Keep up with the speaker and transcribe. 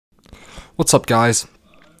What's up, guys?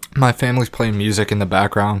 My family's playing music in the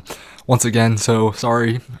background once again, so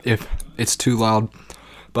sorry if it's too loud.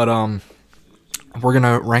 But we're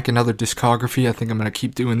gonna rank another discography. I think I'm gonna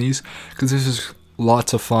keep doing these because this is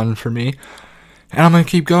lots of fun for me, and I'm gonna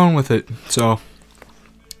keep going with it. So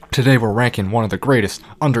today we're ranking one of the greatest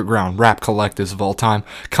underground rap collectives of all time,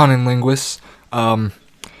 CunninLynguists.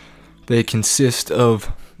 They consist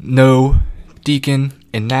of No, Deacon,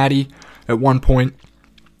 and Natty. At one point,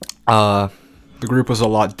 the group was a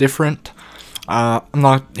lot different. I'm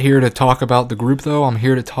not here to talk about the group, though. I'm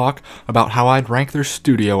here to talk about how I'd rank their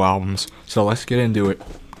studio albums. So let's get into it.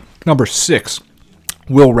 Number 6,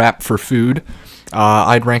 Will Rap for Food.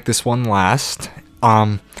 I'd rank this one last.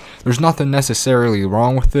 There's nothing necessarily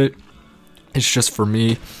wrong with it. It's just, for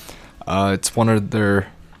me, it's one of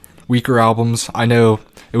their weaker albums. I know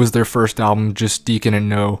it was their first album. Just Deacon and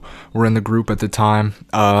No were in the group at the time.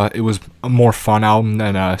 It was a more fun album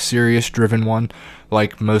than a serious-driven one,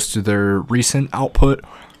 like most of their recent output.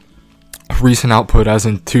 Recent output as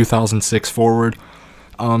in 2006 forward.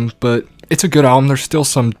 But it's a good album. There's still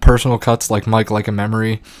some personal cuts like Mike Like a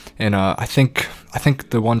Memory, and I think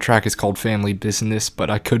the one track is called Family Business, but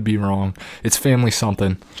I could be wrong. It's Family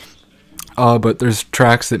something. But there's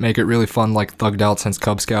tracks that make it really fun, like Thugged Out Since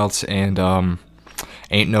Cub Scouts and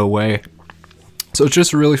Ain't No Way. So it's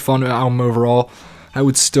just a really fun album overall. I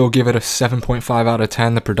would still give it a 7.5 out of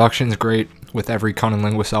 10. The production's great with every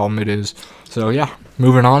CunninLynguists album it is. So yeah,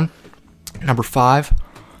 moving on. Number 5,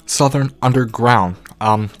 Southern Underground.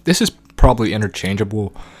 This is probably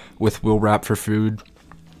interchangeable with Will Rap for Food.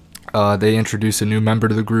 They introduced a new member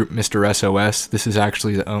to the group, Mr. SOS. This is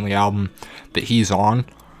actually the only album that he's on.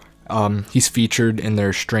 He's featured in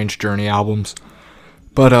their Strange Journey albums.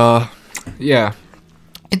 But yeah,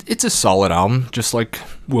 it's a solid album, just like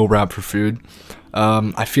Will Rap for Food.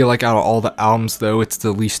 I feel like out of all the albums, though, it's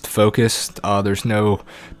the least focused. There's no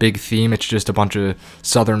big theme. It's just a bunch of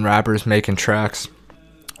southern rappers making tracks.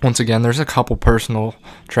 Once again, there's a couple personal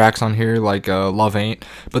tracks on here, like Love Ain't.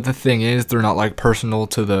 But the thing is, they're not like personal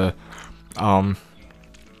to the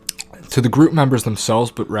group members themselves,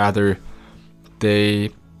 but rather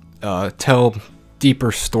they tell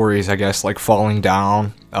deeper stories, I guess, like Falling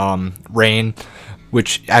Down, Rain,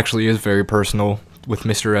 which actually is very personal, with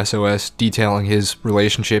Mr. SOS detailing his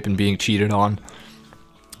relationship and being cheated on.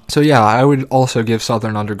 So yeah, I would also give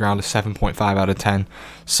Southern Underground a 7.5 out of 10.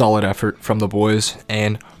 Solid effort from the boys.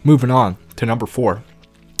 And moving on to number 4,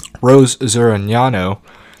 Rose Zurignano.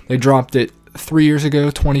 They dropped it 3 years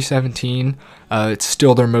ago, 2017. It's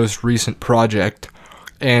still their most recent project.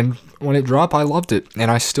 And when it dropped, I loved it,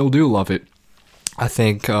 and I still do love it. I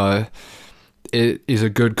think it is a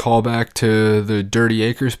good callback to the Dirty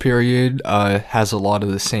Acres period. It has a lot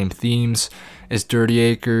of the same themes as Dirty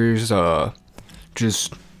Acres.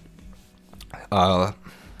 Just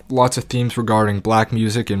lots of themes regarding black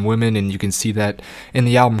music and women, and you can see that in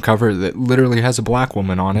the album cover that literally has a black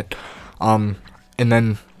woman on it. And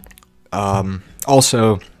then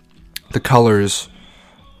also the colors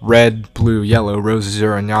red, blue, yellow, Rose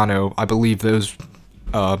Zurignano, I believe those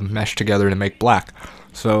mesh together to make black.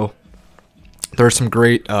 So there are some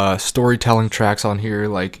great storytelling tracks on here,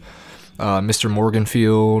 like Mr.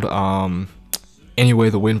 Morganfield. Anyway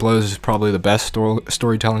the Wind Blows is probably the best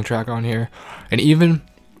storytelling track on here. And even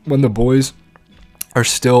when the boys are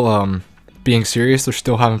still being serious, they're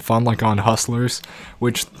still having fun, like on Hustlers,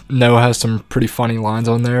 which Noah has some pretty funny lines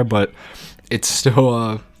on there, but it's still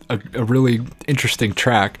a really interesting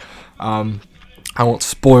track. I won't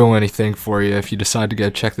spoil anything for you if you decide to go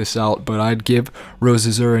check this out, but I'd give Rose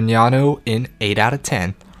Zurignano an 8 out of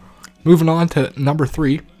 10. Moving on to number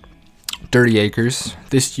 3, Dirty Acres.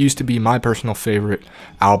 This used to be my personal favorite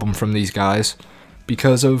album from these guys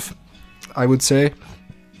because of, I would say,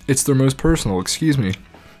 it's their most personal,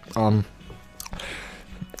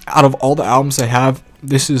 out of all the albums they have,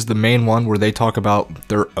 this is the main one where they talk about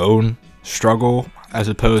their own struggle as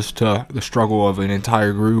opposed to the struggle of an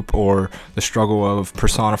entire group or the struggle of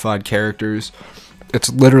personified characters. It's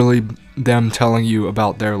literally them telling you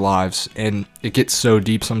about their lives, and it gets so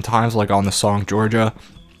deep sometimes, like on the song Georgia,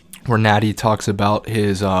 where Natty talks about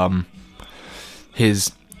his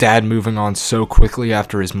dad moving on so quickly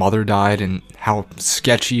after his mother died and how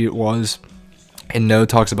sketchy it was, and No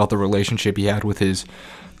talks about the relationship he had with his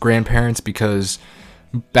grandparents, because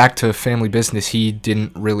back to Family Business, he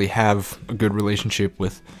didn't really have a good relationship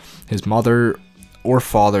with his mother or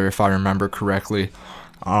father, if I remember correctly.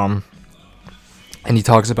 And he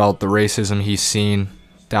talks about the racism he's seen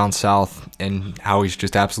down south and how he's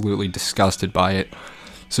just absolutely disgusted by it.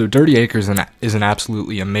 So Dirty Acres is an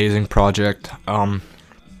absolutely amazing project.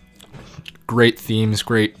 great themes,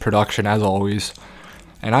 great production as always.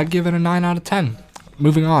 And I'd give it a 9 out of 10.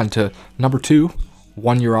 Moving on to number 2,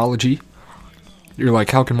 One Urology. You're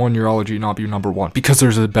like, how can One Urology not be number 1? Because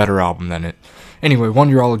there's a better album than it. Anyway,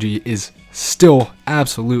 One Urology is still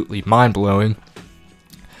absolutely mind-blowing.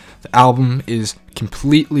 The album is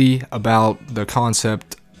completely about the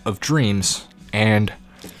concept of dreams, and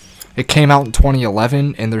it came out in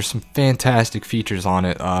 2011, and there's some fantastic features on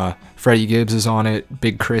it. Freddie Gibbs is on it,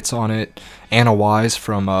 Big Crit's on it, Anna Wise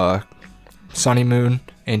from Sunny Moon,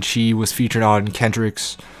 and she was featured on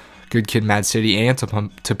Kendrick's Good Kid, Mad City, and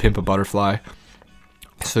To Pimp a Butterfly.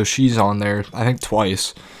 So she's on there, I think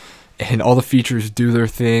twice, and all the features do their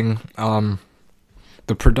thing.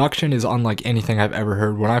 The production is unlike anything I've ever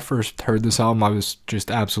heard. When I first heard this album, I was just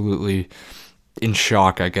absolutely in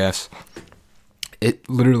shock, I guess. It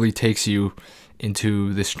literally takes you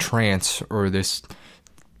into this trance or this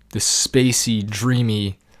spacey,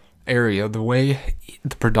 dreamy area. The way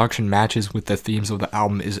the production matches with the themes of the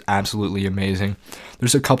album is absolutely amazing.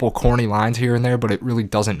 There's a couple corny lines here and there, but it really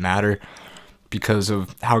doesn't matter because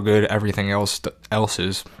of how good everything else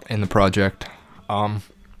is in the project.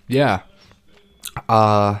 Yeah.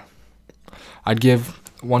 I'd give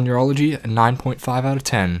One Urology a 9.5 out of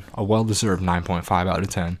 10. A well-deserved 9.5 out of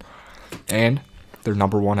 10. And their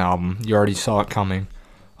number 1 album, you already saw it coming,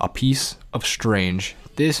 A Piece of Strange.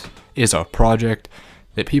 This is a project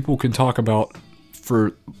that people can talk about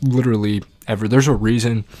for literally ever. There's a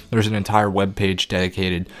reason there's an entire webpage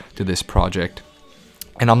dedicated to this project.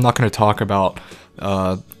 And I'm not going to talk about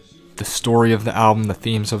the story of the album, the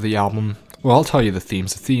themes of the album. Well, I'll tell you the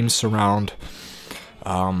themes. The themes surround,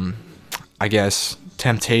 I guess,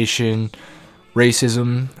 temptation,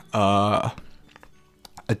 racism,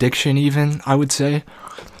 addiction even, I would say.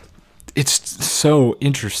 It's so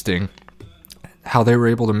interesting how they were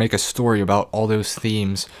able to make a story about all those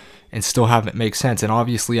themes and still have it make sense. And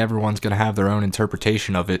obviously everyone's going to have their own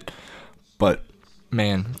interpretation of it. But,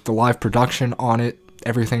 man, the live production on it,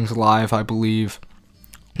 everything's live, I believe.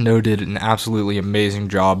 No did an absolutely amazing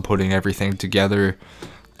job putting everything together.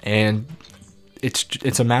 And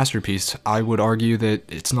it's a masterpiece. I would argue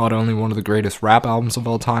that it's not only one of the greatest rap albums of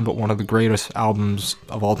all time, but one of the greatest albums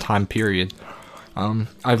of all time, period. I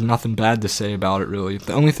have nothing bad to say about it, really.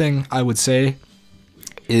 The only thing I would say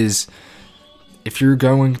is, if you're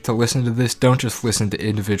going to listen to this, don't just listen to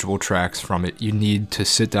individual tracks from it. You need to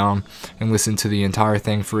sit down and listen to the entire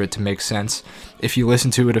thing for it to make sense. If you listen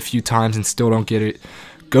to it a few times and still don't get it,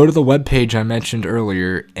 go to the webpage I mentioned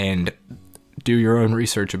earlier and do your own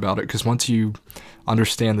research about it, because once you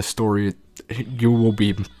understand the story, you will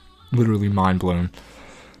be literally mind blown.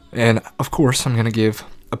 And of course, I'm going to give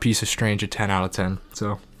A Piece of Strange a 10 out of 10.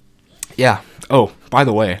 So, yeah. Oh, by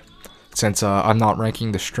the way, since I'm not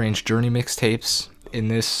ranking the Strange Journey mixtapes in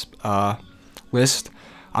this list,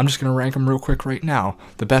 I'm just going to rank them real quick right now.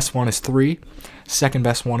 The best one is 3, second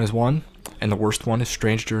best one is 1, and the worst one is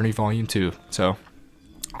Strange Journey Volume 2. So,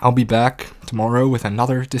 I'll be back tomorrow with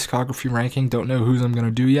another discography ranking. Don't know whose I'm going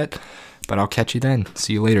to do yet, but I'll catch you then.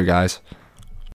 See you later, guys.